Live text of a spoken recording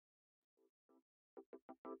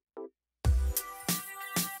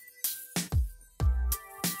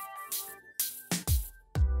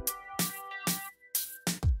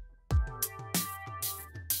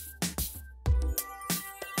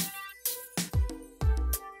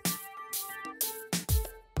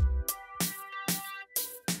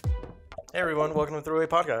Hey everyone, welcome to the Throwaway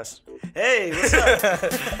Podcast. Hey, what's up?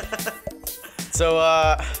 So,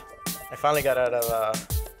 I finally got out of,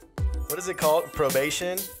 what is it called?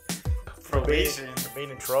 Probation? Probation. For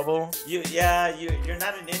being in trouble. You're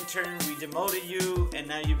not an intern. We demoted you, and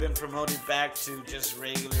now you've been promoted back to just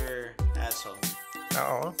regular asshole.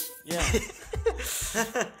 Oh. Yeah.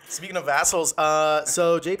 Speaking of assholes,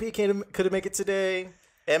 so JP couldn't make it today.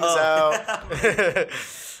 Emma's out.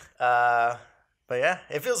 But yeah,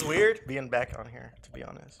 it feels weird being back on here, to be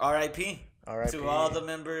honest. R.I.P. R.I.P. to all the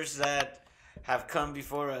members that have come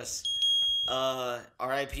before us.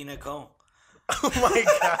 R.I.P. Nicole. Oh my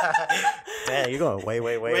god. Damn, you're going way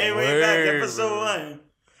Way back, episode 1.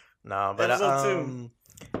 No, but episode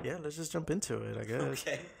 2. Yeah, let's just jump into it, I guess.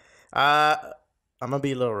 Okay. I'm gonna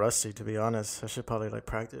be a little rusty, to be honest. I should probably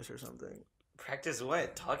practice or something. Practice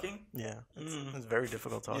what? Talking? Yeah, it's very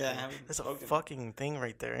difficult talking. Yeah, that's a fucking thing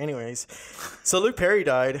right there. Anyways, so Luke Perry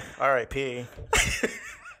died. R.I.P.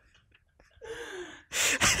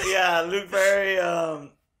 Yeah, Luke Perry.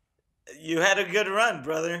 You had a good run,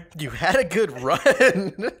 brother. You had a good run.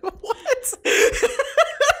 What?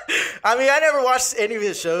 I mean, I never watched any of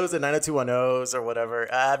his shows, the 90210s or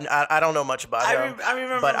whatever. I don't know much about him. I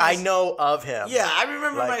remember, but I know of him. Yeah, I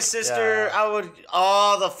remember my sister. Yeah. I would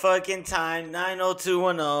all the fucking time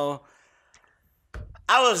 90210.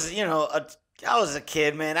 I was, I was a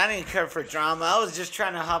kid, man. I didn't care for drama. I was just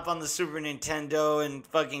trying to hop on the Super Nintendo and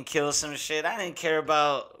fucking kill some shit. I didn't care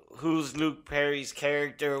about who's Luke Perry's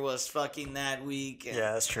character was fucking that week.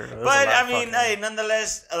 Yeah, that's true. But I mean, hey,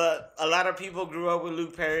 nonetheless, a lot of people grew up with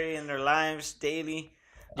Luke Perry in their lives daily.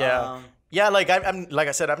 Yeah, yeah. I'm like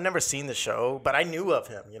I said, I've never seen the show, but I knew of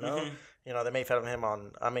him. Mm-hmm. You know, they made fun of him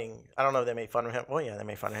on. I mean, I don't know if they made fun of him. Well, yeah, they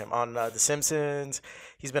made fun of him on The Simpsons.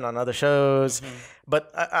 He's been on other shows,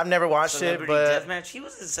 but I've never watched Celebrity it. But Deathmatch. He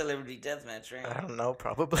was in Celebrity Deathmatch, right? I don't know,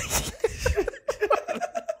 probably.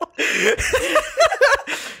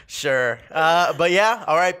 Sure. But yeah,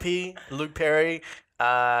 R.I.P. Luke Perry.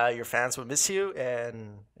 Your fans will miss you,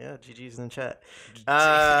 and yeah, GG's in the chat.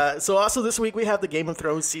 So also this week we have the Game of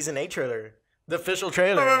Thrones season 8 trailer, the official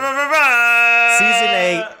trailer. Season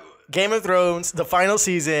 8, Game of Thrones, the final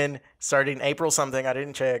season, starting April something. I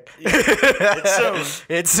didn't check. It's soon.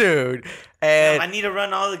 It's soon. And I need to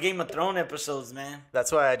run all the Game of Thrones episodes, man.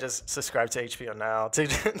 that's why I just subscribed to HBO now to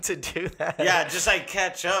do that. Yeah, just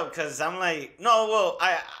catch up, because I'm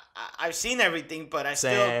I've seen everything, but I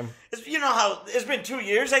Same. still. You know how it's been 2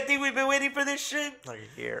 years. I think we've been waiting for this shit. Like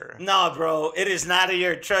a year. No, bro, it is not a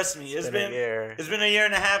year. Trust me, it's been a year. It's been a year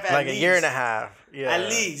and a half. At Like least. a year and a half. Yeah. At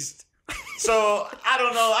least. So I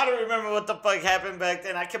don't know. I don't remember what the fuck happened back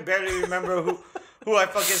then. I can barely remember who I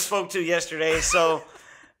fucking spoke to yesterday. So,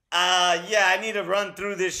 yeah, I need to run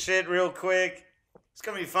through this shit real quick. It's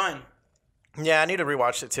gonna be fun. Yeah, I need to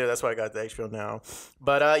rewatch it too. That's why I got the HBO now.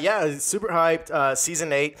 But yeah, super hyped.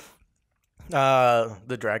 Season 8.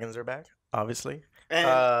 The dragons are back, obviously.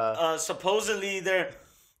 And supposedly the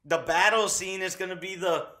battle scene is gonna be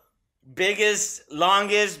the biggest,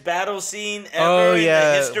 longest battle scene ever in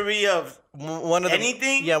the history of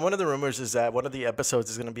anything. Yeah, one of the rumors is that one of the episodes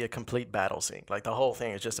is going to be a complete battle scene. Like the whole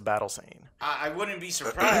thing is just a battle scene. I wouldn't be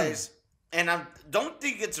surprised. And I don't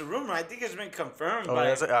think it's a rumor. I think it's been confirmed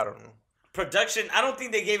by I don't know. production. I don't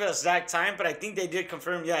think they gave it an exact time, but I think they did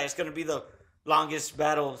confirm, yeah, it's going to be the longest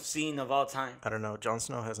battle scene of all time. I don't know. Jon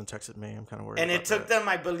Snow hasn't texted me. I'm kind of worried. And it took them,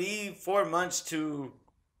 I believe, 4 months to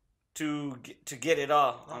get it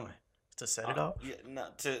all. To set it up? Yeah, no,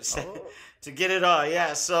 to get it all,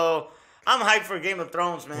 yeah. So I'm hyped for Game of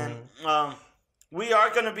Thrones, man. We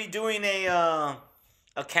are going to be doing a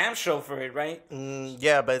cam show for it, right?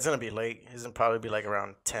 Yeah, but it's going to be late. It's going to probably be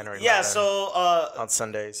around 10 or 11. Yeah, so on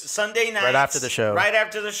Sundays. Sunday nights. Right after the show. Right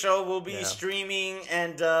after the show, we'll be streaming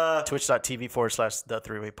and Twitch.tv/the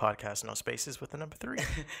Three-Way Podcast, no spaces with the number 3.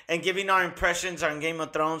 and giving our impressions on Game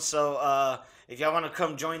of Thrones. So if y'all want to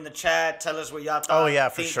come join the chat, tell us what y'all thought. Oh, yeah,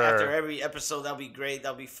 for sure. After every episode, that'll be great.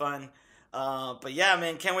 That'll be fun. But yeah,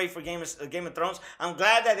 man, can't wait for Game of Thrones. I'm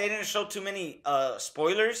glad that they didn't show too many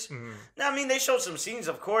spoilers. I mean, they showed some scenes,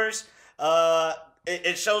 of course.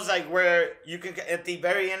 It shows where you can, at the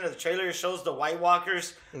very end of the trailer, it shows the White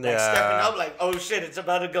Walkers stepping up, oh shit, it's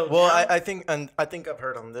about to go down. Well, I think I've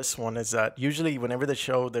heard on this one is that usually whenever they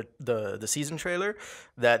show the season trailer,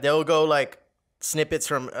 that they'll go snippets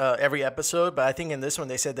from every episode, but I think in this one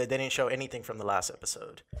they said that they didn't show anything from the last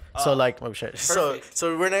episode. So oh shit. So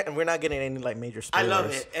we're not getting any major spoilers. I love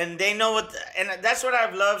it, and they know and that's what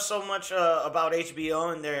I've loved so much about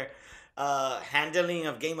HBO and handling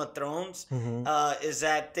of Game of Thrones Mm-hmm. is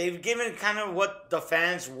that they've given kind of what the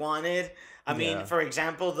fans wanted. I mean, Yeah. for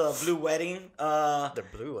example, the Blue Wedding. The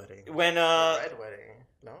blue wedding. When The red wedding.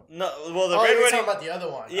 No. no, well the Oh, red you're wedding. talking about the other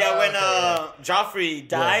one. Yeah, Oh, when okay, Joffrey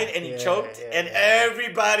died and he choked, and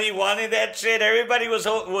everybody wanted that shit. Everybody was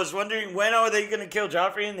wondering when are they gonna kill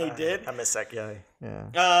Joffrey, and they did. I miss that guy. Yeah.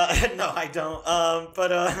 No, I don't.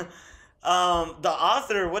 The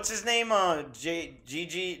author, what's his name?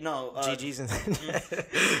 GG. No, GG's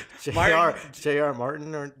and Martin. J.R.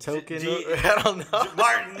 Martin or Token. I don't know.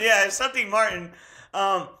 Martin. Yeah, something Martin.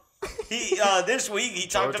 He this week he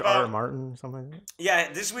talked George about R. Martin, something like that.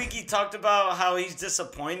 Yeah, this week he talked about how he's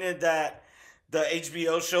disappointed that the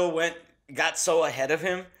HBO show got so ahead of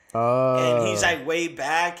him. And he's like way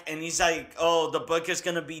back, and he's like, oh, the book is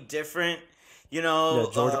gonna be different, you know. Yeah,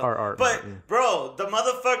 George R. But Martin. bro, the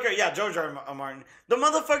motherfucker, George R. Martin, the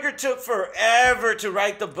motherfucker took forever to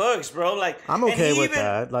write the books, bro. Like, I'm okay with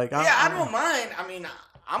that. Like, I don't mind. I mean,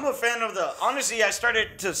 I'm a fan of the. Honestly, I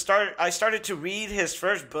started to read his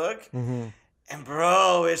first book, Mm-hmm. and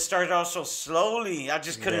bro, it started off so slowly. I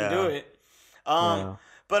just couldn't do it.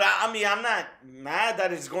 But I mean, I'm not mad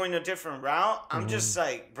that it's going a different route. I'm just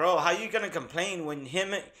like, bro, how you gonna complain when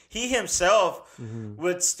he himself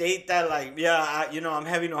would state that, like, I'm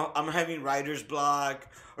having writer's block,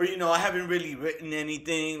 or I haven't really written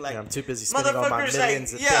anything. Like, I'm too busy spending all my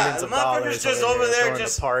millions and like, billions of dollars just over there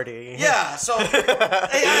just party. Yeah, so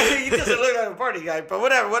he doesn't look like a party guy, but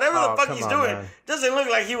whatever the fuck he's doing, doesn't look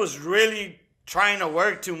like he was really trying to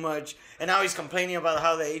work too much. And now he's complaining about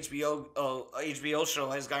how the HBO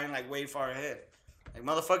show has gotten like way far ahead. Like,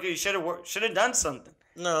 motherfucker, you should have done something.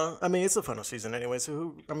 No, I mean, it's the final season anyway.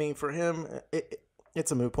 So for him,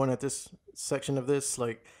 it's a moot point at this section of this.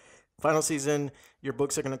 Like, final season, your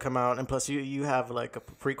books are gonna come out, and plus you have like a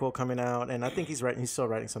prequel coming out, and I think he's still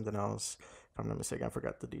writing something else. If I'm not mistaken, I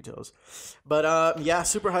forgot the details. But yeah,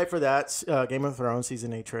 super hyped for that. Game of Thrones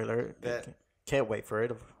season 8 trailer. Can't wait for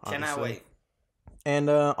it. Obviously. Cannot wait. And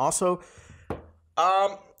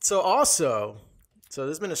so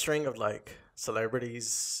there's been a string of like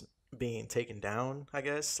celebrities being taken down, I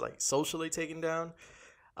guess, like socially taken down.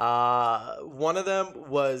 One of them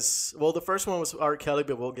was, the first one was R. Kelly,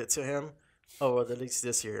 but we'll get to him. Oh, well, at least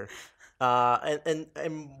this year. And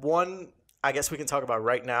one, I guess we can talk about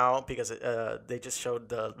right now because they just showed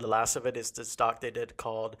the last of it is this doc they did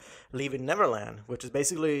called Leaving Neverland, which is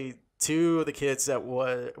basically two of the kids that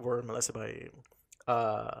were molested by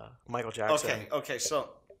Michael Jackson. Okay. So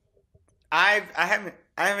I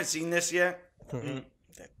haven't seen this yet. Mm-hmm.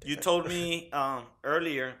 You told me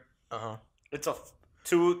earlier. It's a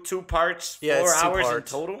two parts. Yeah, 4 hours in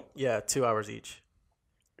total. Yeah, 2 hours each.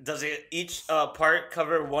 Does it each part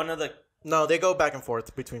cover one of the? No, they go back and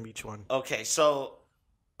forth between each one. Okay, so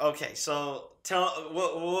tell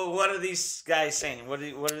what are these guys saying?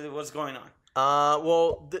 What's going on?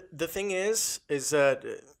 Well, the thing is that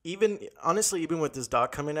even with this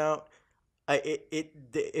doc coming out,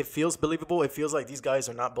 it feels believable. It feels like these guys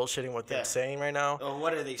are not bullshitting what they're saying right now. Oh,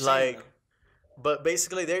 what are they saying? Like, but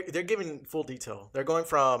basically they're giving full detail. They're going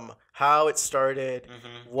from how it started,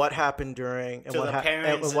 what happened during, and what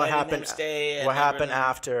happened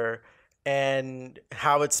after, and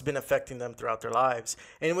how it's been affecting them throughout their lives.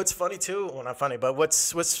 And what's funny too, well, not funny, but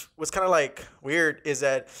what's kind of like weird is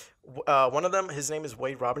that one of them, his name is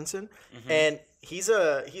Wade Robinson, and he's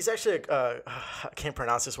actually I can't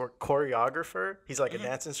pronounce this word, choreographer. He's like a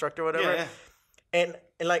dance instructor or whatever. Yeah. And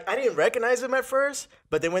like I didn't recognize him at first,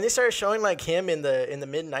 but then when they started showing like him in the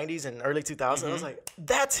mid 90s and early 2000s, I was like,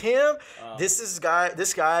 that's him. This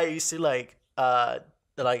guy used to like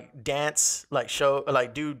dance, like show,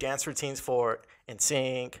 like do dance routines for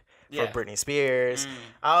NSYNC, for Britney Spears.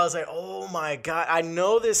 I was like, oh my God, I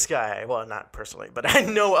know this guy. Well, not personally, but I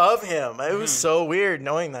know of him. It was so weird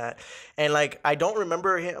knowing that. And like, I don't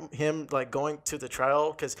remember him like going to the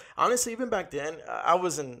trial. Cause honestly, even back then I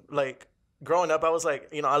wasn't like growing up. I was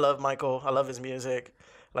like, I love Michael. I love his music.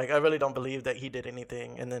 Like, I really don't believe that he did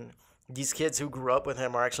anything. And then these kids who grew up with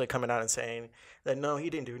him are actually coming out and saying that, no, he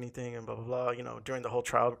didn't do anything and blah, blah, blah, during the whole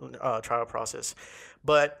trial process.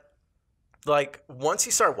 But like, once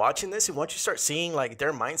you start watching this and once you start seeing like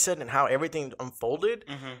their mindset and how everything unfolded,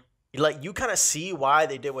 like you kind of see why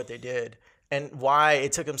they did what they did and why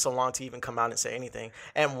it took him so long to even come out and say anything,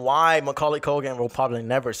 and why Macaulay Culkin will probably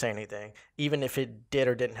never say anything, even if it did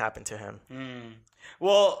or didn't happen to him.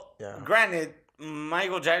 Well, granted,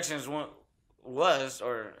 Michael Jackson's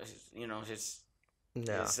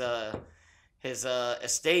his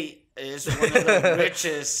estate is one of the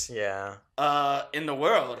richest in the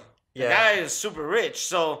world. The guy is super rich.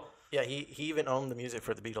 So Yeah, he even owned the music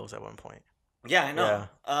for the Beatles at one point. Yeah, I know.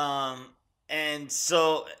 Yeah. And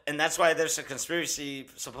that's why there's a conspiracy.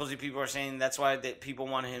 Supposedly, people are saying that's why people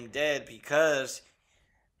want him dead because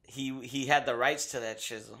he had the rights to that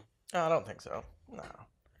shizzle. No, I don't think so. No,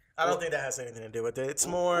 I don't think that has anything to do with it. It's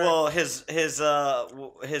more. Well, his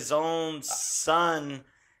own son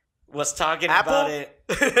was talking Apple? about it.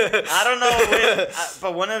 I don't know,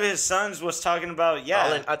 but one of his sons was talking about.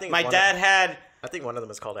 Yeah, I think my dad had. I think one of them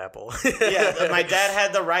is called Apple. Yeah, my dad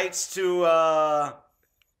had the rights to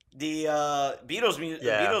the Beatles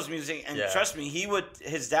music, and trust me,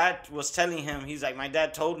 his dad was telling him, he's like, my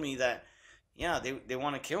dad told me that, yeah, they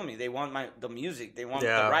want to kill me. They want the music. They want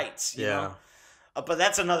the rights. You know? But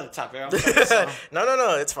that's another topic.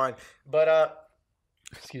 No, it's fine. But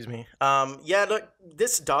excuse me. Yeah, look,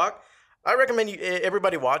 this doc, I recommend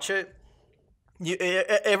everybody watch it.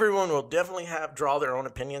 Everyone will definitely draw their own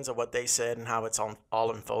opinions of what they said and how it's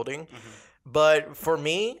all unfolding. Mm-hmm. But for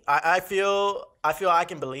me, I feel I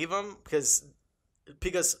can believe them because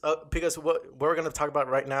what we're gonna talk about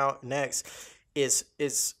right now next is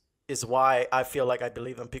why I feel like I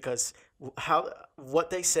believe them, because what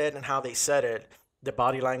they said and how they said it, the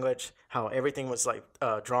body language, how everything was like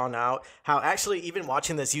drawn out, how actually even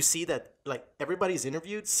watching this, you see that like everybody's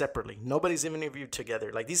interviewed separately. Nobody's even interviewed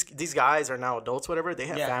together. Like these guys are now adults, whatever. They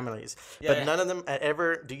have families, but none of them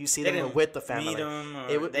ever do you see them with the family. They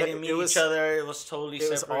didn't meet each other. It was totally separate.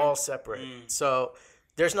 It was all separate. So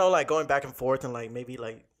there's no like going back and forth and like maybe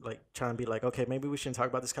like trying to be like, okay, maybe we shouldn't talk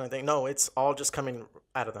about this kind of thing. No, it's all just coming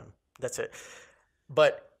out of them. That's it.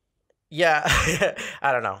 But yeah,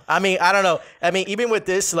 I don't know. I don't know. Even with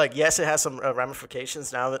this, like, yes, it has some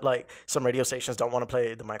ramifications now that like some radio stations don't want to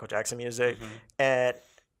play the Michael Jackson music, and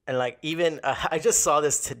like even I just saw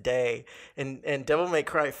this today in Devil May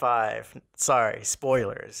Cry 5. Sorry,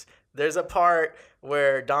 spoilers. There's a part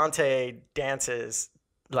where Dante dances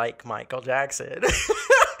like Michael Jackson.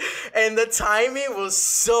 And the timing was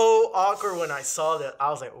so awkward when I saw that. I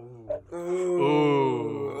was like,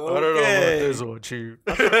 ooh. I don't know about this one, Chief.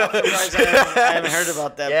 I haven't heard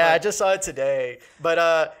about that. Yeah, I just saw it today.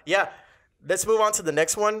 But yeah, let's move on to the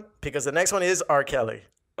next one, because the next one is R. Kelly.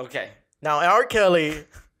 Okay. Now, R. Kelly,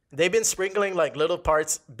 they've been sprinkling like little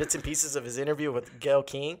bits and pieces of his interview with Gayle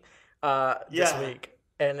King this week.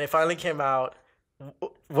 And it finally came out.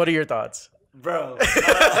 What are your thoughts? Bro.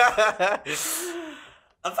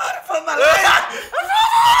 I'm about to put my life.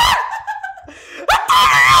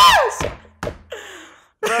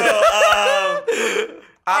 Bro,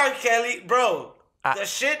 R. Kelly, bro. The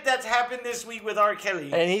shit that's happened this week with R.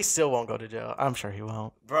 Kelly. And he still won't go to jail. I'm sure he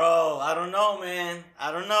won't. Bro, I don't know, man.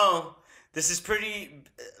 I don't know. This is pretty,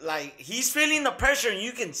 like, he's feeling the pressure, and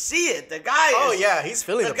you can see it. The guy he's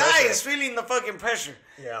feeling the pressure. The guy is feeling the fucking pressure.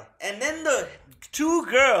 Yeah. And then the two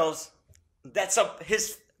girls,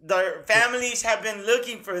 their families have been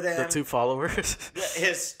looking for them. The two followers.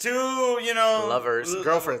 His two, lovers.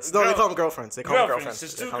 Girlfriends. No, they call them girlfriends.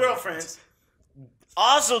 His two girlfriends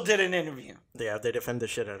also did an interview. Yeah, they defend the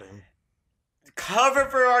shit out of him. Cover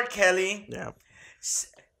for R. Kelly. Yeah.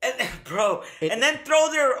 And then throw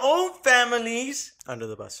their own families under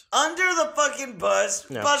the bus. Under the fucking bus.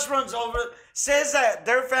 Yeah. Bus runs over. Says that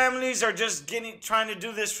their families are just trying to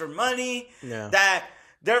do this for money. Yeah. That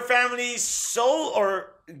their families sold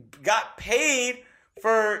or got paid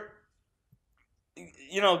for,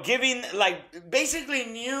 giving, like, basically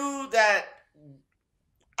knew that,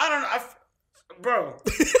 I don't know, bro.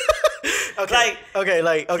 Okay.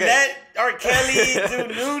 Let R. Kelly do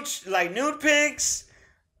nude pics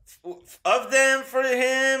of them for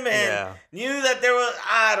him, and knew that there was,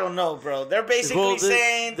 I don't know, bro. They're basically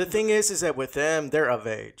saying... The thing is that with them, they're of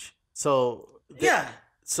age. So...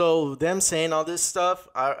 So them saying all this stuff,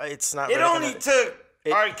 it's not... It only took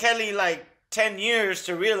R. Kelly like 10 years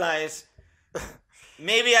to realize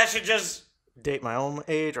maybe I should just... Date my own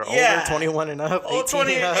age or older, 21 and up, 18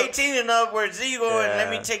 and up. 18 and up, where it's legal, and let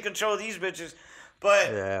me take control of these bitches.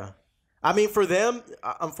 But... Yeah. For them,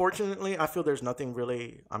 unfortunately, I feel there's nothing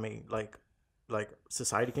really, like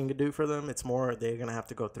society can do for them. It's more they're going to have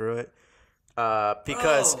to go through it.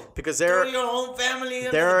 Because they're your own family,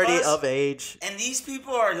 they're already of age, and these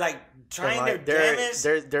people are like trying their damnest.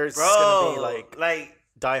 There's gonna be like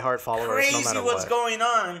diehard followers. Crazy, no matter what's going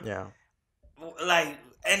on? Yeah,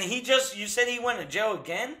 and you said he went to jail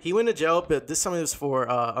again. He went to jail, but this time it was for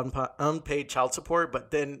unpaid child support.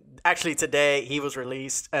 But then actually today he was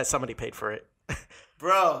released as somebody paid for it.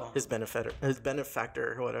 Bro, his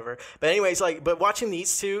benefactor or whatever. But anyways, but watching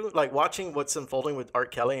these two, like watching what's unfolding with R.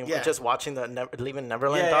 Kelly, and just watching the Leaving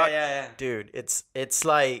Neverland doc, dude, it's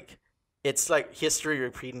like history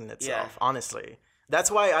repeating itself. Honestly, That's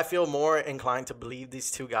why I feel more inclined to believe these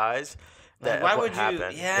two guys. That why what would you?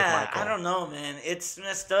 happened Yeah, with Michael. I don't know, man. It's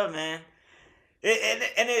messed up, man.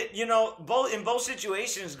 It both in both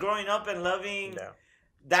situations, growing up and loving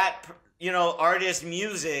that artist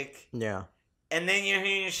music, and then you're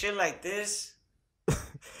hearing shit like this.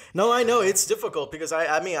 No, I know it's difficult because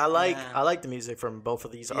I mean I like the music from both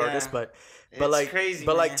of these artists, but like crazy,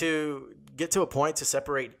 but man. like to get to a point to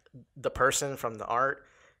separate the person from the art,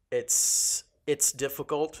 it's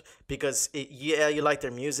difficult because you like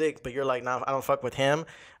their music, but you're like, nah, I don't fuck with him.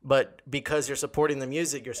 But because you're supporting the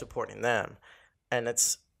music, you're supporting them, and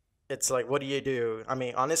it's like, what do you do? I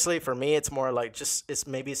mean, honestly, for me, it's more like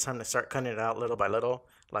maybe it's time to start cutting it out little by little,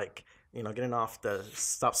 like. Getting off the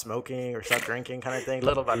stop smoking or stop drinking kind of thing,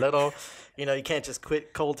 little by little. You can't just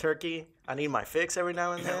quit cold turkey. I need my fix every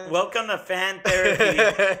now and then. Welcome to Fan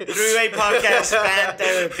Therapy. Three-Way Podcast Fan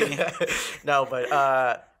Therapy. No,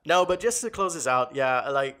 but just to close this out,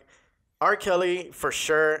 like R. Kelly, for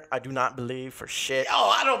sure, I do not believe for shit.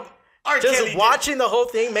 Oh, I don't... Just watching the whole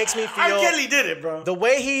thing makes me feel... R. Kelly did it, bro. The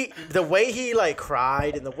way he like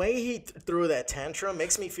cried and the way he threw that tantrum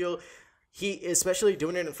makes me feel... He, especially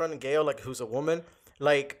doing it in front of Gayle, like, who's a woman,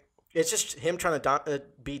 like, it's just him trying to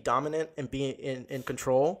be dominant and be in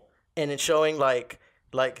control, and it's showing, like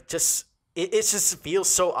just, it just feels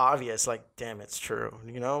so obvious, like, damn, it's true,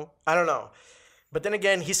 I don't know. But then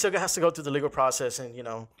again, he still has to go through the legal process, and,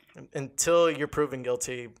 until you're proven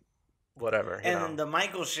guilty, whatever. And the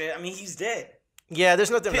Michael shit, I mean, he's dead. Yeah,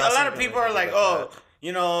 there's nothing. A lot of people are like, oh...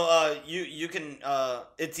 you can,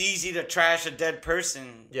 it's easy to trash a dead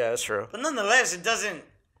person. Yeah, that's true. But nonetheless, it doesn't,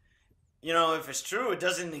 if it's true, it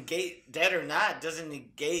doesn't negate dead or not. It doesn't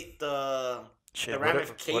negate the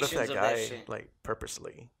ramifications what if that of guy, that shit. like,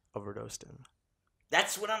 purposely overdosed him?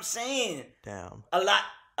 That's what I'm saying. Damn. A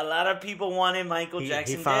lot of people wanted Michael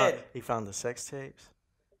Jackson dead. He found the sex tapes.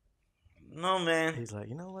 No, man. He's like,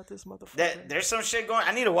 you know what, this motherfucker... There's some shit going...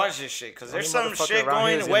 I need to watch this shit, because there's some shit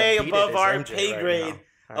going way above our pay grade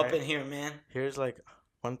up in here, man. Here's like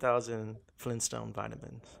 1,000 Flintstone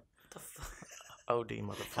vitamins. What the fuck? OD,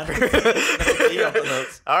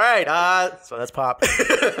 motherfucker. All right, so that's Pop.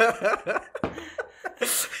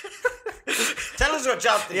 Tell us what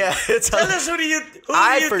y'all think. Yeah, tell us who do you think is guilty.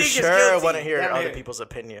 I for sure want to hear other people's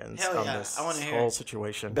opinions on this whole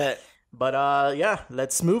situation. Bet. But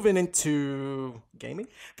let's move into gaming.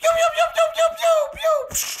 Pew, pew, pew, pew, pew, pew,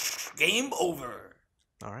 pew. Game over.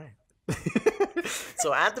 All right.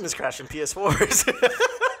 So Anthem is crashing PS4s.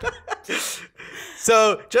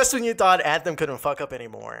 So just when you thought Anthem couldn't fuck up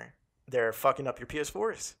anymore, they're fucking up your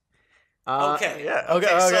PS4s. Okay. Yeah. Okay.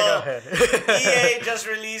 So go ahead. EA just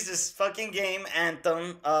released this fucking game,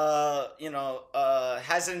 Anthem.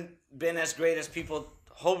 Hasn't been as great as people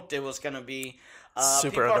hoped it was gonna be. Super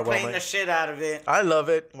people are underwhelming. playing the shit out of it. I love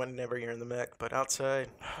it whenever you're in the mech, but outside,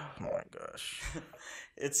 oh my gosh.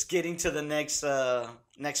 It's getting to the next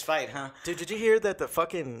fight, huh? Dude, did you hear that the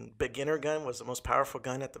fucking beginner gun was the most powerful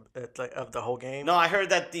gun of the whole game? No, I heard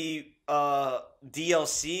that the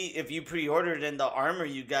DLC, if you pre-ordered, and the armor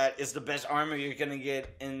you got is the best armor you're gonna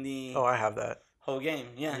get in the I have that whole game.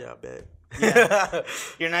 Yeah. Yeah, I bet. Yeah.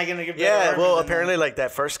 You're not gonna get better armor well, than apparently, like,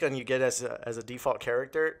 that first gun you get as a default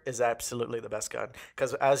character is absolutely the best gun,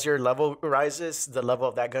 because as your level rises, the level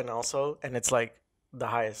of that gun also, and it's like the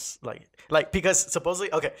highest, like because supposedly,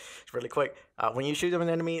 okay, really quick, when you shoot an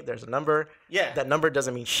enemy, there's a number. Yeah. That number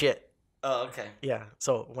doesn't mean shit. Oh, okay. Yeah.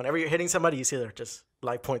 So whenever you're hitting somebody, you see their just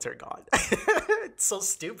life points are gone. It's so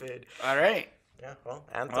stupid. All right. Yeah. Well,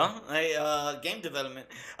 Anthem. Game development.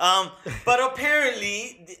 But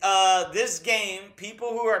apparently, this game,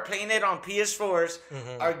 people who are playing it on PS4s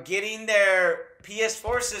are getting their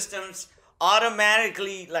PS4 systems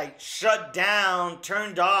automatically like shut down,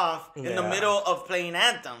 turned off in the middle of playing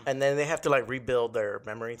Anthem. And then they have to like rebuild their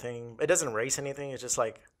memory thing. It doesn't erase anything. It's just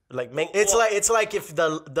it's like if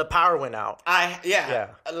the power went out.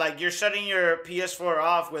 Like you're shutting your PS4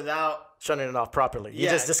 off without shutting it off properly. You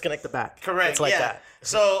just disconnect the back. Correct. It's like that.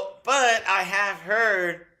 So, but I have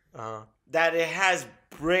heard that it has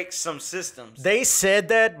bricked some systems. They said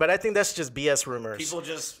that, but I think that's just BS rumors. People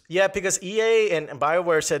just... Yeah, because EA and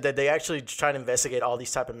BioWare said that they actually try to investigate all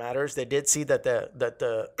these type of matters. They did see that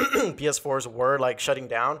the PS4s were like shutting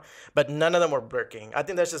down, but none of them were bricking. I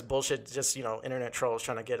think that's just bullshit, just, internet trolls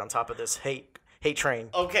trying to get on top of this hate train.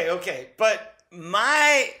 Okay. But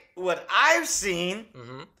what I've seen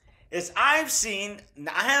is I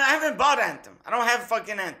haven't bought Anthem. I don't have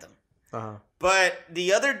fucking Anthem. But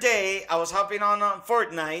the other day, I was hopping on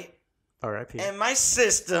Fortnite. R.I.P. And my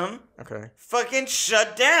system fucking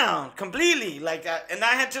shut down completely. And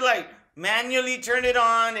I had to manually turn it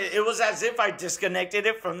on. It was as if I disconnected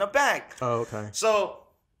it from the back. Oh, okay. So,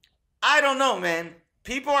 I don't know, man.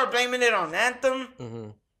 People are blaming it on Anthem. Mm-hmm.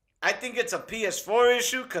 I think it's a PS4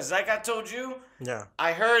 issue because, like I told you, Yeah.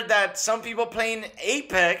 I heard that some people playing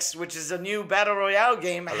Apex, which is a new battle royale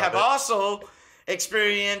game, have also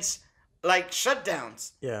experienced like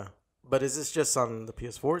shutdowns. Yeah. But is this just on the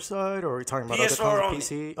PS4 side, or are we talking about PS4 other only.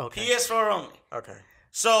 PC? Okay. PS4 only. Okay.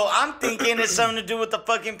 So I'm thinking it's something to do with the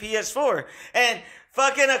fucking PS4. And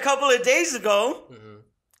fucking a couple of days ago,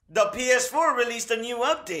 the PS4 released a new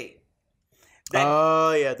update.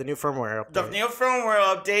 Oh, yeah, the new firmware update. The new firmware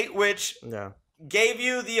update, which Yeah. gives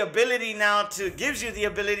you the ability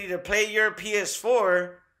to play your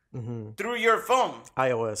PS4 through your phone.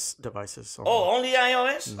 iOS devices. Only. Oh, only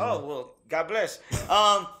iOS? Oh, well, God bless.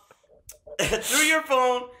 Through your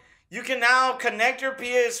phone, you can now connect your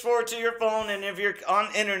PS4 to your phone, and if you're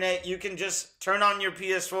on internet, you can just turn on your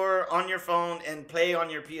PS4 on your phone and play on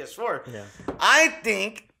your PS4. Yeah. I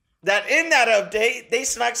think that in that update, they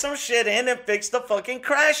snuck some shit in and fixed the fucking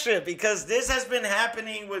crash shit, because this has been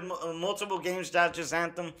happening with multiple games, not just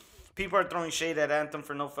Anthem. People are throwing shade at Anthem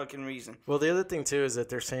for no fucking reason. Well, the other thing, too, is that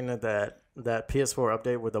they're saying that PS4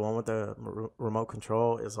 update with the one with the remote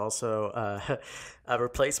control is also a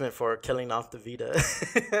replacement for killing off the Vita.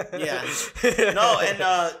 Yeah. No,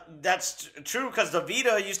 and that's true, because the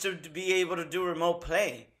Vita used to be able to do remote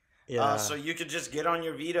play. Yeah. So you could just get on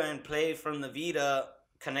your Vita and play from the Vita,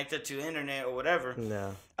 connected to internet or whatever.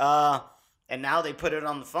 Yeah. And now they put it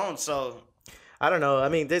on the phone, so... I don't know. I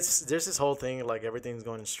mean, there's this whole thing, like, everything's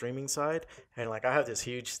going streaming side. And, like, I have this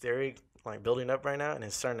huge theory, like, building up right now, and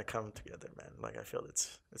it's starting to come together, man. Like, I feel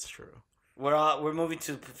it's true. We're moving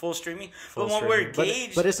to full streaming. But when we're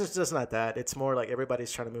gauged... But it's just not that. It's more like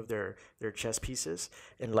everybody's trying to move their chess pieces.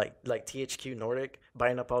 And, like THQ Nordic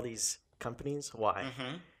buying up all these companies. Why?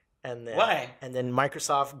 Mm-hmm. And then, why? And then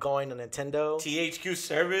Microsoft going to Nintendo. THQ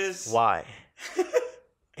service. Why?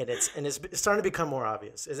 And it's starting to become more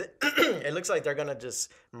obvious. Is it? It looks like they're gonna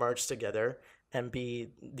just merge together and be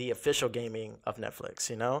the official gaming of Netflix,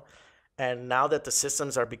 you know. And now that the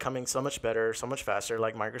systems are becoming so much better, so much faster,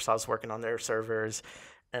 like Microsoft's working on their servers,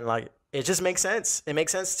 and like it just makes sense. It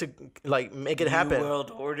makes sense to like make it happen. New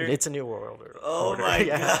world order. It's a new world order. Oh my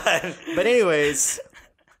god. But anyways,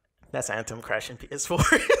 that's Anthem crashing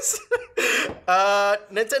PS4s.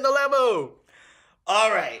 Nintendo Labo.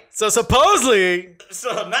 All right. So supposedly,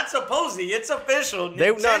 not supposedly, it's official.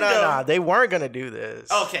 No. They weren't gonna do this.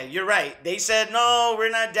 Okay, you're right. They said no,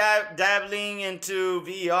 we're not dabbling into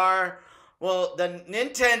VR. Well, the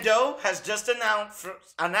Nintendo has just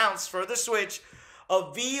announced for the Switch a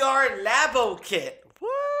VR Labo kit.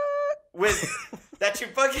 What? That you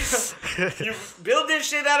fucking you build this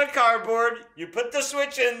shit out of cardboard. You put the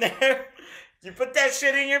Switch in there. You put that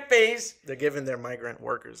shit in your face. They're giving their migrant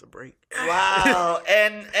workers a break. Wow.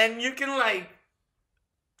 and you can like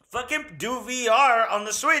fucking do VR on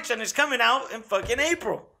the Switch, and it's coming out in fucking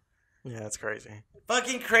April. Yeah, that's crazy.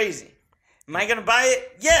 Fucking crazy. Am I gonna buy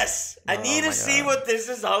it? Yes. I need to see what this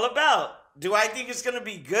is all about. Do I think it's gonna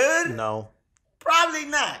be good? No. Probably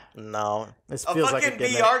not. No. This A feels fucking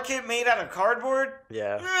like VR kit made out of cardboard?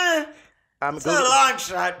 Yeah. It's a long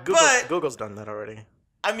shot, but Google's done that already.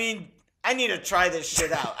 I mean, I need to try this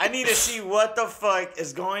shit out. I need to see what the fuck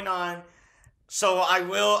is going on. So I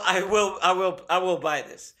will buy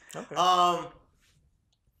this. Okay.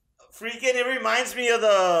 Freaking, it reminds me of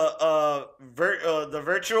the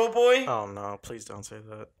Virtual Boy. Oh no! Please don't say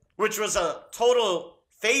that. Which was a total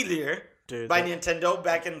failure, dude, by Nintendo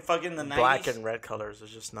back in fucking the 90s. Black and red colors is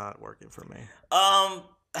just not working for me.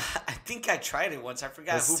 I think I tried it once. I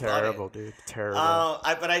forgot it's who terrible, bought it. Dude. Terrible.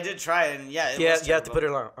 But I did try it, and yeah, you have to put it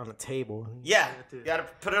on a table. Yeah, you gotta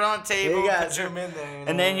put it on a table. You gotta zoom in there.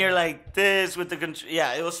 And then you're like this with the control.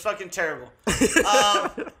 Yeah, it was fucking terrible.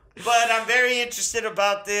 But I'm very interested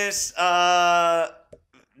about this. Fucking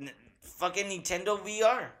Nintendo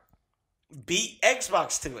VR. Beat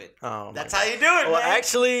Xbox to it. Oh, that's how you do it, well, man.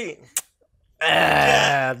 Actually,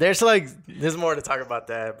 there's more to talk about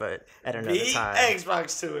that, but at another time. Beat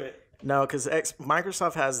Xbox to it. No, because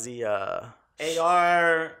Microsoft has the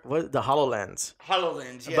AR. What the HoloLens?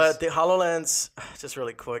 HoloLens, yes. But the HoloLens, just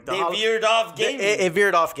really quick. They veered off gaming. It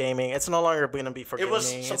veered off gaming. It's no longer going to be for gaming. It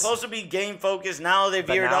was supposed to be game focused. Now they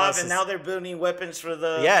veered off, and now they're building weapons for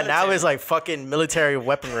the. Yeah, military. Now it's like fucking military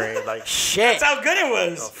weaponry. Like shit. That's how good it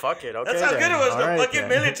was. Oh, fuck it. Okay. That's how good it was. The fucking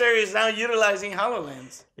military is now utilizing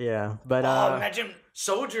HoloLens. Yeah, but imagine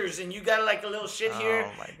soldiers, and you got like a little shit here,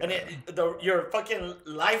 and your fucking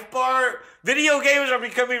life bar. Video games are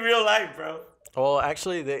becoming real life, bro. Well,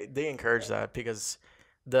 actually, they encourage that because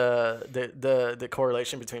the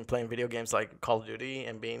correlation between playing video games like Call of Duty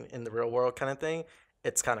and being in the real world kind of thing,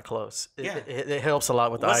 it's kind of close. It helps a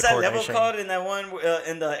lot with the eye coordination. What's that level called in that one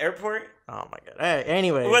in the airport? Oh my god. Hey,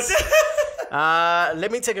 anyways. What's it?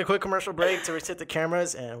 Let me take a quick commercial break to reset the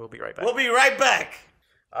cameras, and we'll be right back. We'll be right back.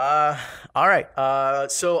 All right.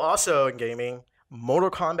 So also in gaming, Mortal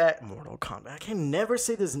Kombat. I can never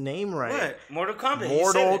say this name right. What? Mortal Kombat.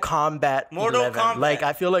 Mortal Kombat. Mortal 11. Kombat. Like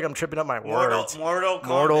I feel like I'm tripping up my words. Mortal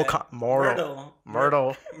Kombat.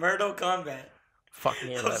 Mortal Kombat. Fuck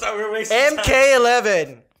me. I'm sorry, we're wasting time.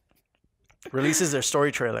 MK11 releases their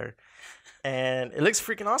story trailer, and it looks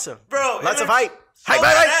freaking awesome. Bro, lots of hype.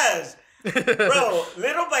 Hype. Bro,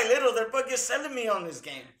 little by little, they're fucking selling me on this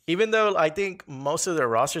game. Even though I think most of their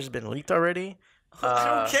roster's been leaked already. I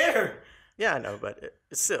don't care. Yeah, I know, but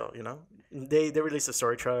it's still, they released a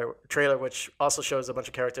story trailer, which also shows a bunch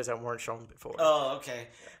of characters that weren't shown before. Oh, okay.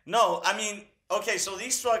 No, I mean, okay, so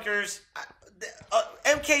these fuckers,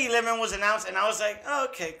 MK11 was announced, and I was like, oh,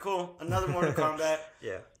 okay, cool, another Mortal Kombat.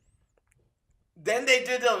 Yeah. Then they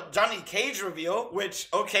did the Johnny Cage reveal, which,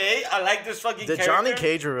 okay, I like this fucking character. The Johnny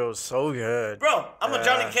Cage reveal was so good. Bro, I'm a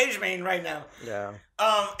Johnny Cage main right now. Yeah.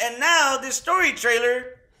 And now this story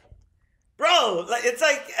trailer, bro, like it's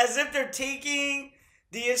like as if they're taking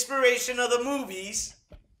the inspiration of the movies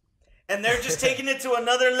and they're just taking it to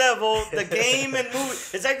another level. The game and movie.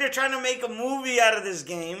 It's like they're trying to make a movie out of this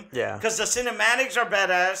game. Yeah. Because the cinematics are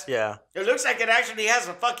badass. Yeah. It looks like it actually has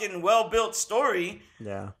a fucking well-built story.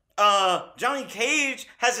 Yeah. Johnny Cage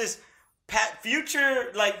has his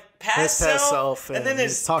future, like, past self, and then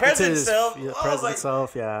his present self. Present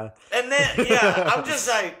self, yeah. And then, yeah, I'm just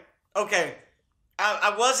like, okay,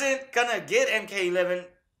 I wasn't gonna get MK11.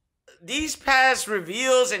 These past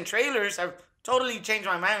reveals and trailers have totally changed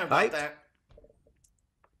my mind about that.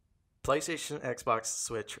 PlayStation, Xbox,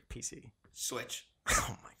 Switch, PC. Switch.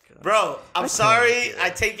 Oh my god. Bro, I'm sorry.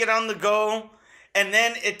 I take it on the go. And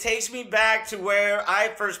then it takes me back to where I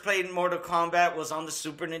first played Mortal Kombat was on the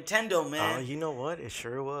Super Nintendo, man. Oh, you know what? It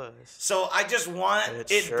sure was. So I just want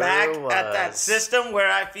it back at that system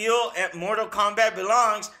where I feel Mortal Kombat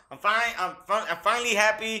belongs. I'm finally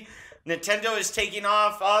happy. Nintendo is taking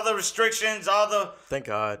off all the restrictions, all the... Thank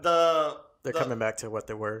God. They're coming back to what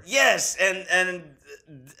they were. Yes, and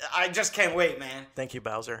I just can't wait, man. Thank you,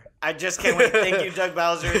 Bowser. I just can't wait. Thank you, Doug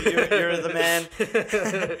Bowser. You're the man.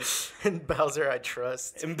 And Bowser, I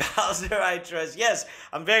trust. And Bowser, I trust. Yes,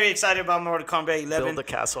 I'm very excited about Mortal Kombat 11. Build the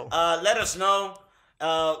castle. Let us know.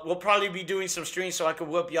 We'll probably be doing some streams so I could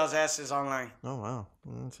whoop y'all's asses online. Oh, wow.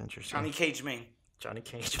 That's interesting. Johnny Cage main. Johnny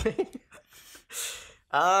Cage main.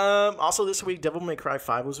 Also, this week, Devil May Cry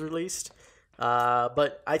 5 was released.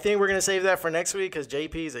 But I think we're going to save that for next week because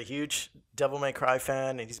JP is a huge Devil May Cry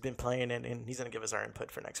fan and he's been playing it and he's going to give us our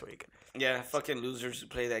input for next week. Yeah, fucking losers who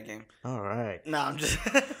play that game. All right. No, I'm just...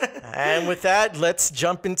 And with that, let's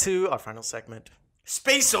jump into our final segment.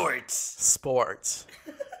 Space Swords. Sports.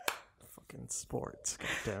 Fucking sports. God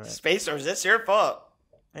damn it. Space Swords, that's your fault.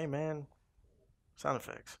 Hey, man. Sound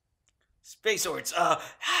effects. Space Swords.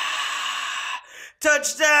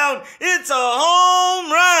 Touchdown. It's a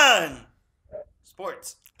home run.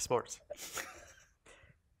 Sports.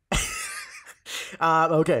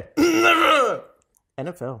 Okay.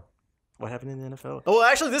 NFL. What happened in the NFL? Oh, well,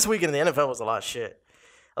 actually, this weekend in the NFL was a lot of shit.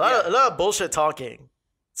 A lot of bullshit talking.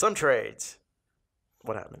 Some trades.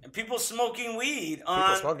 What happened? And people smoking weed.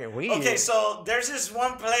 Okay, so there's this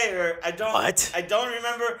one player. I don't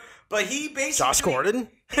remember, but he basically Josh Gordon.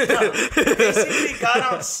 Basically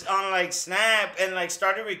got on like Snap and like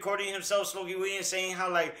started recording himself smoking weed and saying how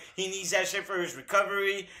like he needs that shit for his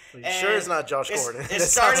recovery. You sure it's not Josh Gordon?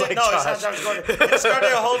 It's not Josh Gordon. It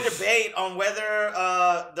started a whole debate on whether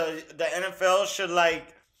the NFL should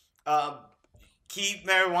like keep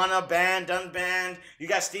marijuana banned. You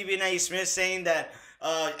got Stephen A. Smith saying that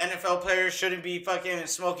NFL players shouldn't be fucking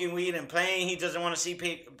smoking weed and playing. He doesn't want to see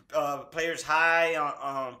players high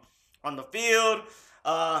on the field.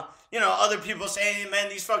 Other people saying, man,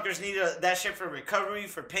 these fuckers need that shit for recovery,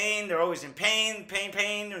 for pain. They're always in pain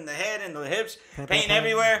in the head and the hips, pain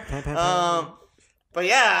everywhere. But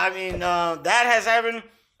yeah, I mean, that has happened.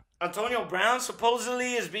 Antonio Brown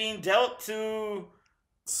supposedly is being dealt to...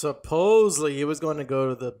 Supposedly he was going to go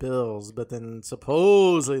to the Bills, but then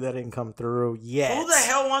supposedly that didn't come through yet. Who the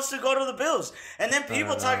hell wants to go to the Bills? And then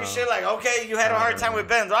people talking shit like, okay, you had a hard time with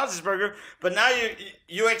Ben Roethlisberger, but now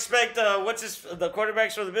you expect the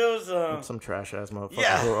quarterbacks for the Bills? Some trash ass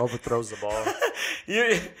motherfucker who overthrows the ball.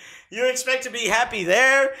 You expect to be happy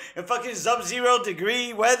there in fucking sub-0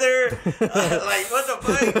 degree weather? Like what the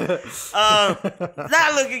fuck?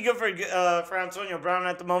 Not looking good for Antonio Brown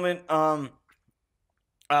at the moment.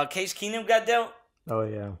 Case Keenum got dealt. Oh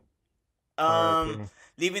yeah.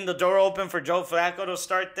 Leaving the door open for Joe Flacco to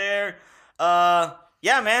start there.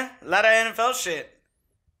 Yeah, man, a lot of NFL shit.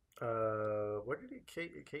 Where did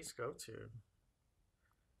Case go to?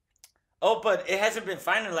 Oh, but it hasn't been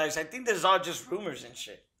finalized. I think this is all just rumors and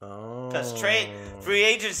shit. Oh. Because free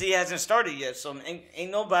agency hasn't started yet, so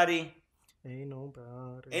ain't nobody made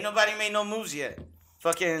no moves yet.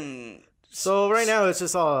 Fucking. So right now it's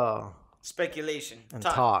just all speculation and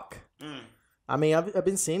talk. I mean, I've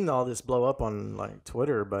been seeing all this blow up on like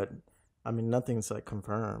Twitter, but I mean nothing's like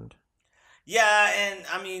confirmed. Yeah, and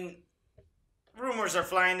I mean, rumors are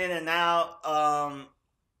flying in and out.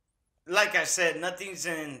 Like I said, nothing's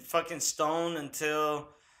in fucking stone until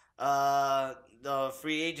the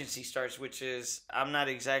free agency starts, which is I'm not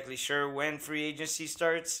exactly sure when free agency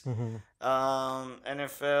starts. Mm-hmm.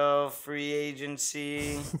 NFL free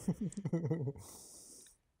agency.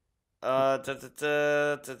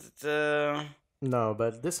 No,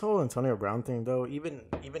 but this whole Antonio Brown thing, though, even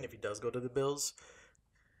if he does go to the Bills,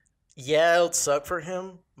 yeah, it'll suck for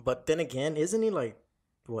him. But then again, isn't he like,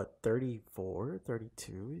 what, 34,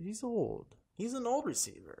 32? He's old. He's an old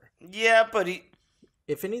receiver. Yeah, but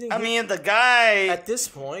if anything, I mean, the guy at this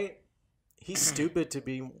point, he's stupid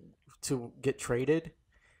to get traded.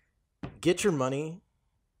 Get your money.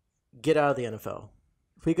 Get out of the NFL,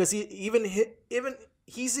 because he's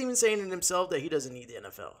even saying it himself that he doesn't need the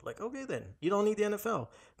NFL. Like, okay, then you don't need the NFL.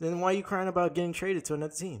 Then why are you crying about getting traded to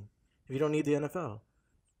another team if you don't need the NFL?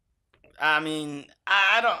 I mean,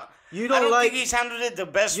 I don't. You don't think he's handled it the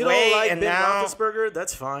best way. You don't like and Ben now Roethlisberger?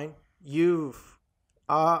 That's fine.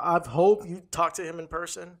 I hope you talk to him in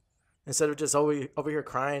person instead of just over here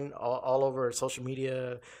crying all over social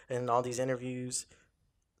media and all these interviews.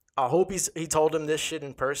 I hope he told him this shit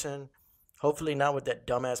in person. Hopefully not with that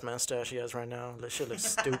dumbass mustache he has right now. That shit looks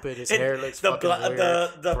stupid. His hair looks fucking weird.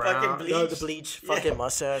 The Brown. fucking bleach. The bleach fucking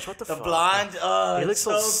mustache. What the fuck? The blonde. He looks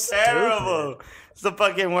so terrible. stupid. It's the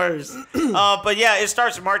fucking worst. But yeah, it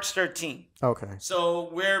starts March 13th. Okay. So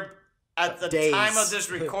we're at the time of this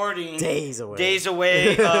recording. Days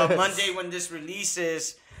away. Monday when this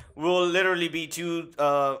releases, we'll literally be 2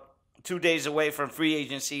 days away from free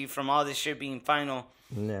agency, from all this shit being final.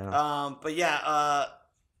 Yeah. But yeah,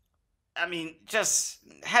 I mean, just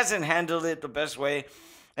hasn't handled it the best way.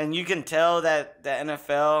 And you can tell that the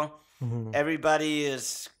NFL, everybody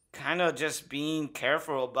is kind of just being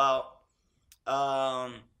careful about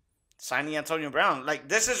signing Antonio Brown. Like,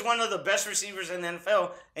 this is one of the best receivers in the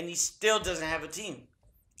NFL, and he still doesn't have a team.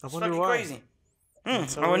 It's fucking crazy.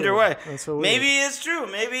 I wonder why. So maybe it's true.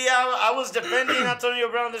 Maybe I was defending Antonio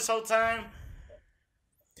Brown this whole time.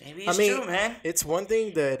 Maybe it's true, man. It's one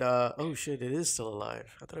thing that oh shit, it is still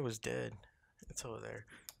alive. I thought it was dead. It's over there.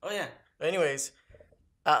 Oh yeah. Anyways,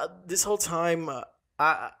 this whole time,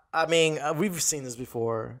 I mean, we've seen this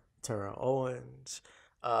before. Terrell Owens,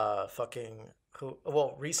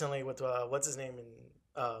 recently with what's his name in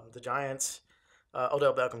the Giants,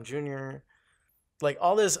 Odell Beckham Jr. Like,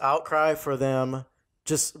 all this outcry for them,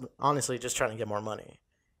 just honestly just trying to get more money.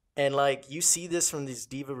 And, like, you see this from these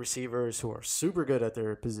diva receivers who are super good at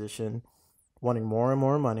their position, wanting more and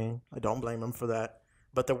more money. I don't blame them for that.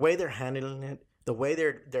 But the way they're handling it, the way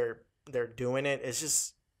they're doing it,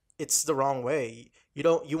 it's the wrong way.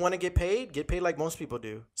 You want to get paid like most people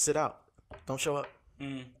do. Sit out. Don't show up.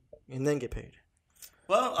 And then get paid.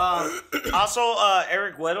 Well, also,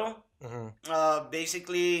 Eric Weddle,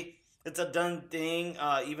 basically, it's a done thing.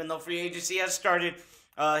 Even though free agency has started,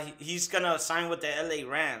 he's going to sign with the LA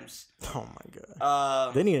Rams. Oh, my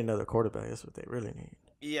God. They need another quarterback. That's what they really need.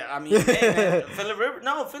 Yeah, I mean, man, Phillip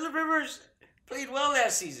Rivers played well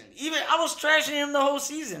last season. Even I was trashing him the whole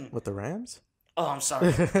season. With the Rams? Oh, I'm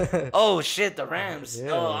sorry. Oh, shit, the Rams.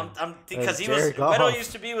 Yeah. Oh, I'm because Weddle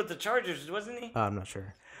used to be with the Chargers, wasn't he? I'm not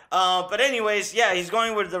sure. But anyways, yeah, he's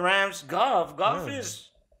going with the Rams. Goff is...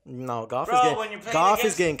 No, Goff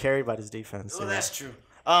is getting carried by this defense. Well, that's true.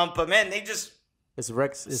 But man, they just it's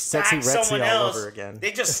sexy Rexy all over again.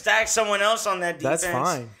 They just stacked someone else on that defense. That's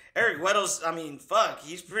fine. Eric Weddle's, I mean, fuck,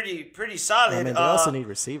 he's pretty solid. I mean, they also need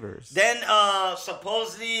receivers. Then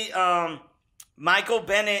supposedly Michael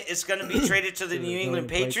Bennett is going to be traded to the New England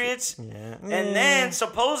Patriots. Yeah. And then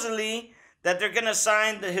supposedly that they're going to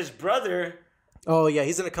sign his brother. Oh, yeah,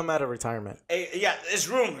 he's going to come out of retirement. Yeah, it's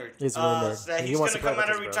rumored. That he's going to come out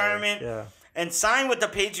of retirement and sign with the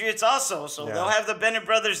Patriots also. So they'll have the Bennett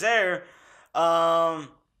brothers there. Other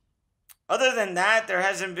than that, there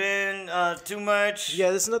hasn't been too much. Yeah,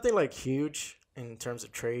 there's nothing like huge in terms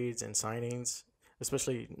of trades and signings,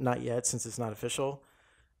 especially not yet since it's not official.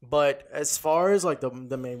 But as far as like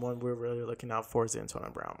the main one we're really looking out for is the Antonio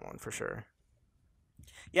Brown one for sure.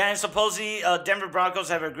 Yeah, and supposedly Denver Broncos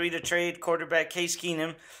have agreed to trade quarterback Case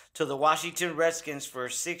Keenum to the Washington Redskins for a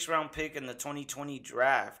 6th-round pick in the 2020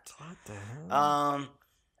 draft. What the hell?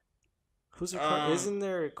 Who's Isn't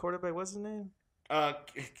there a quarterback? What's his name?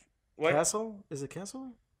 What? Castle? Is it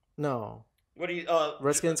Castle? No. What do you?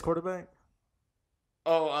 Redskins quarterback?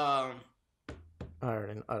 Oh, I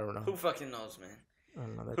don't know. Who fucking knows, man? I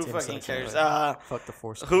don't know. Who fucking cares? Fuck the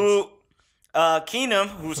force. Keenum,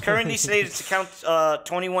 who's currently slated to count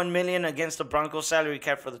 $21 million against the Broncos salary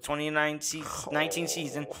cap for the 2019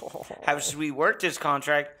 season, has reworked his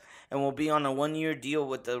contract and will be on a 1-year deal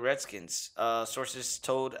with the Redskins. Sources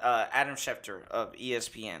told Adam Schefter of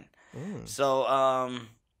ESPN. So,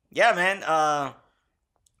 yeah, man, a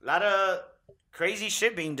lot of crazy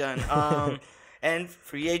shit being done. And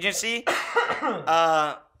free agency.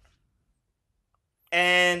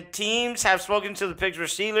 And teams have spoken to the Pittsburgh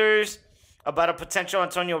Steelers about a potential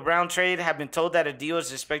Antonio Brown trade, have been told that a deal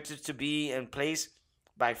is expected to be in place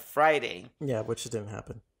by Friday. Yeah, which didn't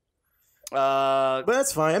happen. But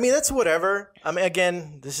that's fine. I mean, that's whatever. I mean,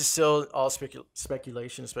 again, this is still all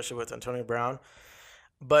speculation, especially with Antonio Brown.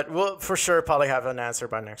 But we'll for sure probably have an answer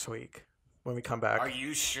by next week when we come back. Are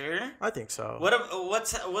you sure? I think so.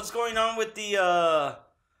 What's going on with the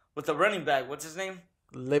running back? What's his name?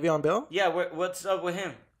 Le'Veon Bell? Yeah, what's up with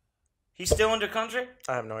him? He's still under contract?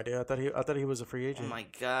 I have no idea. I thought he was a free agent. Oh my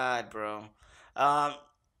god, bro.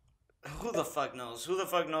 Who the fuck knows? Who the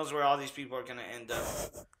fuck knows where all these people are gonna end up?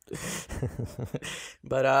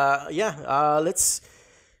 But yeah, let's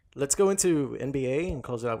go into NBA and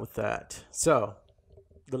close it out with that. So,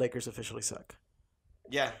 the Lakers officially suck.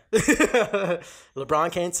 Yeah.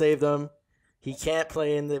 LeBron can't save them. He can't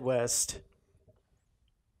play in the West.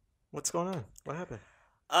 What's going on? What happened?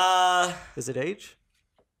 Is it age?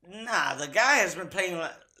 Nah, the guy has been playing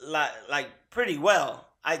like pretty well,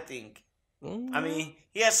 I think. Mm-hmm. I mean,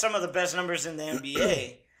 he has some of the best numbers in the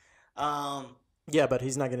NBA. Yeah, but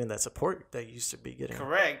he's not getting that support that he used to be getting.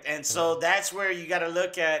 Correct. And so that's where you got to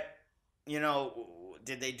look at,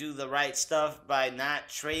 did they do the right stuff by not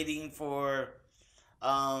trading for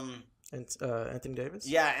Anthony Davis?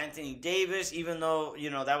 Yeah, Anthony Davis, even though,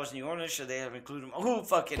 that was New Orleans, should they have included him? Who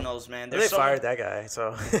fucking knows, man? They fired that guy,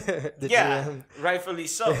 so. Yeah, rightfully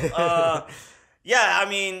so. Yeah, I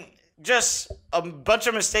mean, just a bunch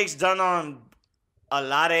of mistakes done on a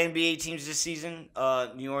lot of NBA teams this season,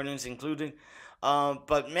 New Orleans included.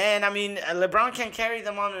 But, man, I mean, LeBron can't carry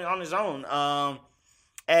them on his own.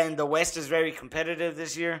 And the West is very competitive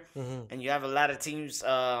this year. Mm-hmm. And you have a lot of teams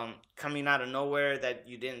coming out of nowhere that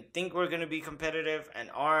you didn't think were going to be competitive and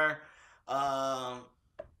are.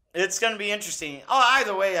 It's going to be interesting. Oh,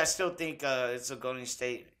 either way, I still think it's a Golden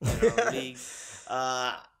State league.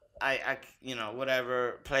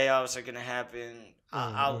 Whatever playoffs are going to happen.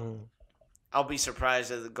 Mm-hmm. I'll be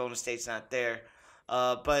surprised if the Golden State's not there.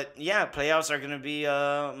 But, yeah, playoffs are going to be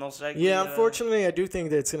most likely. Yeah, unfortunately, I do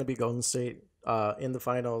think that it's going to be Golden State. In the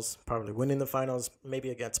finals, probably winning the finals,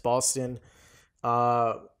 maybe against Boston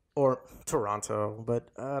or Toronto, but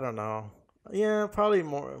I don't know. Yeah, probably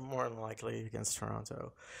more than likely against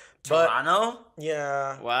Toronto. Toronto?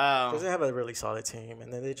 Yeah. Wow. Because they have a really solid team,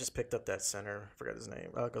 and then they just picked up that center. I forgot his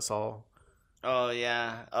name. Gasol. Oh,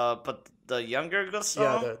 yeah. But the younger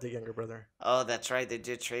Gasol? Yeah, the younger brother. Oh, that's right. They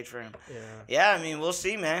did trade for him. Yeah. Yeah, I mean, we'll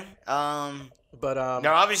see, man. But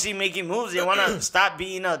they're obviously making moves. They want to stop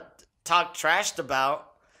being talk trashed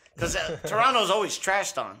about, because Toronto's always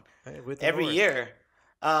trashed on every year.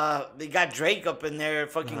 They got Drake up in there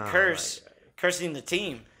fucking cursing the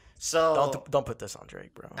team. So don't put this on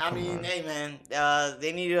Drake, bro. I mean, hey man,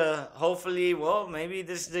 they need to hopefully. Well, maybe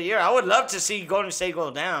this is the year. I would love to see Golden State go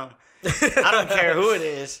down. I don't care who it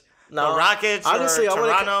is. No, the Rockets honestly, or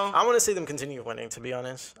Toronto. I want to see them continue winning, to be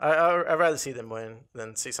honest. I'd rather see them win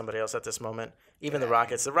than see somebody else at this moment. Even the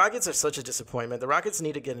Rockets. The Rockets are such a disappointment. The Rockets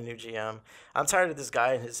need to get a new GM. I'm tired of this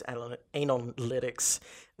guy and his analytics,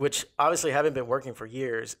 which obviously haven't been working for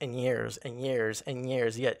years and years and years and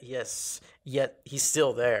years. Yet he's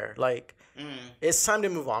still there. Like, It's time to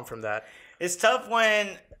move on from that. It's tough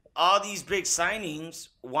when all these big signings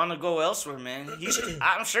want to go elsewhere, man.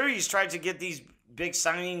 I'm sure he's tried to get these big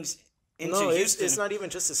signings into Houston. It's not even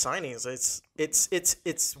just the signings.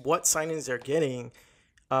 It's what signings they're getting,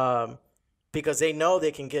 because they know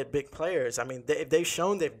they can get big players. I mean, they've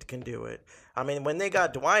shown they can do it. I mean, when they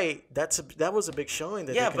got Dwight, that was a big showing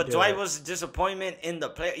that. Yeah, but Dwight was a disappointment in the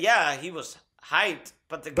play. Yeah, he was hyped,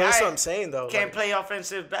 but the guy. That's what I'm saying, though. Can't play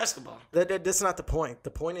offensive basketball. That's not the point.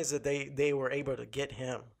 The point is that they were able to get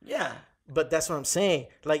him. Yeah. But that's what I'm saying.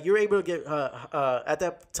 Like, you're able to get at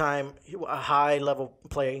that time a high level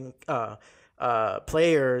playing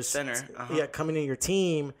players, Center. yeah, coming in your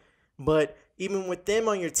team, but even with them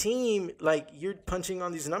on your team, like you're punching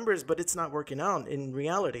on these numbers, but it's not working out in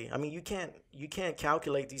reality. I mean, you can't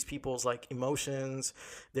calculate these people's like emotions,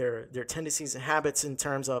 their tendencies and habits in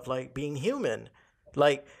terms of like being human.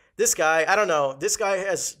 Like this guy, I don't know. This guy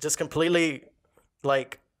has just completely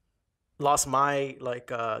like lost my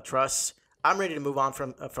like trust. I'm ready to move on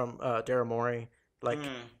from Daryl Morey. Like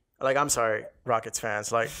I'm sorry, Rockets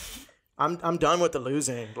fans. Like I'm done with the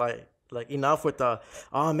losing. Like enough with the,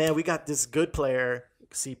 oh man, we got this good player,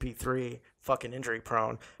 CP3, fucking injury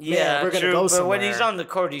prone. Yeah, man, we're gonna true. go But somewhere. when he's on the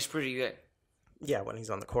court, he's pretty good. Yeah, when he's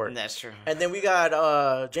on the court. That's true. And then we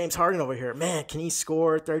got James Harden over here. Man, can he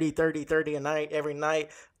score 30 a night, every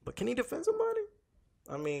night? But can he defend somebody?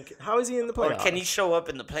 I mean, how is he in the playoffs? Or can he show up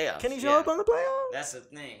in the playoffs? Can he show up on the playoffs? That's the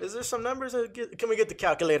thing. Is there some numbers that can we get the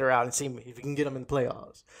calculator out and see if we can get him in the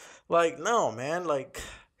playoffs? Like, no, man. Like,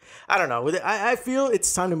 I don't know. I feel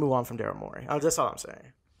it's time to move on from Daryl Morey. That's all I'm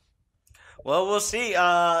saying. Well, we'll see.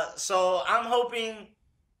 So I'm hoping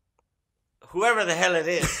whoever the hell it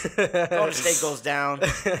is, Golden State goes down.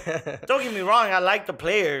 Don't get me wrong. I like the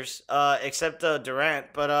players, except Durant.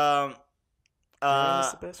 But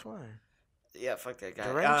Durant's the best one. Yeah, fuck that guy.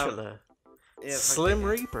 Durantula. Yeah, Slim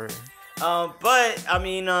Reaper. But I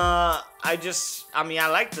mean, I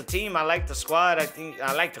like the team. I like the squad.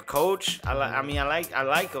 I like the coach. I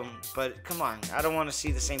like them. But come on, I don't want to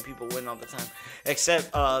see the same people win all the time,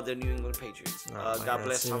 except the New England Patriots. God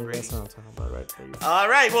bless Tom Brady. That's what I'm talking about right there. All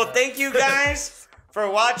right. Well, thank you guys for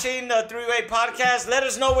watching the Three-Way Podcast. Let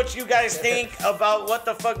us know what you guys think about what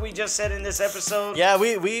the fuck we just said in this episode. Yeah,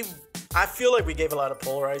 I feel like we gave a lot of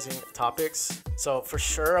polarizing topics. So for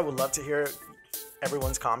sure, I would love to hear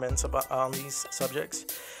everyone's comments on these subjects.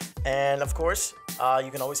 And of course,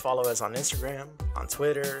 you can always follow us on Instagram, on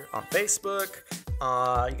Twitter, on Facebook.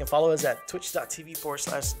 You can follow us at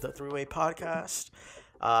twitch.tv/the Three-Way Podcast.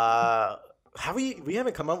 We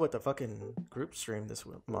haven't come up with a fucking group stream this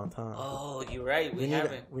month, huh? Oh, you're right. We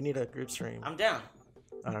haven't. We need a group stream. I'm down.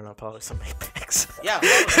 I don't know, probably some Apex. Yeah.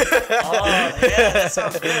 Yeah, that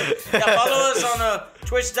sounds good. Yeah, follow us on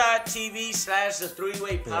twitch.tv/the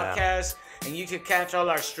Three-Way Podcast. Yeah. And you can catch all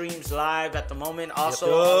our streams live at the moment.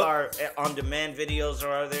 Also, all our on-demand videos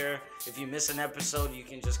are there. If you miss an episode, you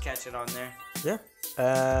can just catch it on there. Yeah.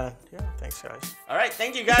 Yeah. Thanks, guys. All right.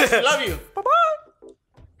 Thank you, guys. We love you.